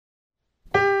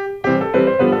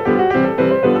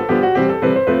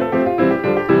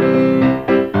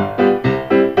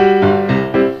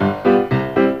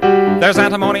There's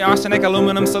antimony, arsenic,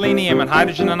 aluminum, selenium, and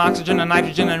hydrogen and oxygen and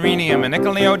nitrogen and rhenium, and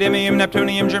nickel, neodymium,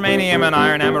 neptunium, germanium, and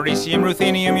iron, americium,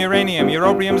 ruthenium, uranium,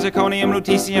 europium, zirconium,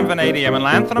 lutetium, vanadium, and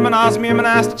lanthanum, and osmium, and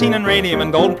astatine, and radium,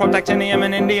 and gold, protactinium,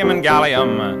 and indium, and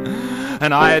gallium,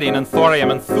 and iodine, and thorium,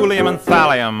 and thulium, and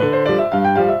thallium.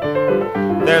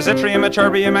 There's yttrium,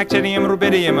 ytterbium, actinium,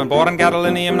 rubidium, and boron,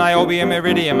 gadolinium, niobium,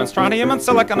 iridium, and strontium, and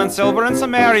silicon, and silver, and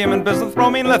samarium, and bismuth,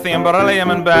 bromine, lithium,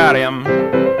 beryllium, and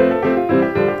barium.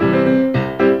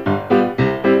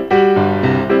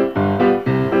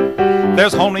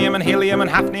 There's holmium and helium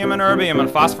and hafnium and erbium and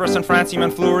phosphorus and francium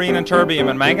and fluorine and terbium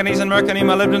and manganese and mercurium,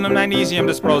 molybdenum, magnesium,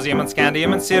 dysprosium and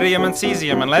scandium and cerium and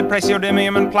cesium and lead,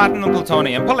 praseodymium and platinum,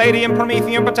 plutonium, palladium,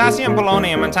 promethium, potassium,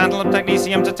 polonium and tantalum,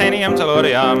 technetium, titanium,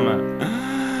 tellurium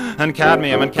and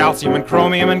cadmium and calcium and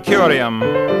chromium and curium.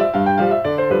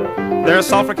 There's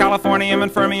sulfur, californium,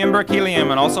 and fermium, berkelium,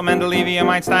 and also mendelevium,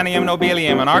 einsteinium,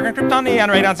 nobelium, and argon, krypton, neon,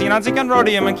 radon, xenon, zinc, and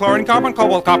rhodium, and chlorine, carbon,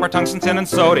 cobalt, copper, tungsten, tin, and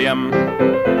sodium.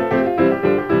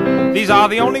 These are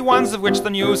the only ones of which the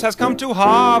news has come to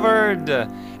Harvard,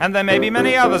 and there may be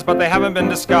many others, but they haven't been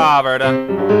discovered.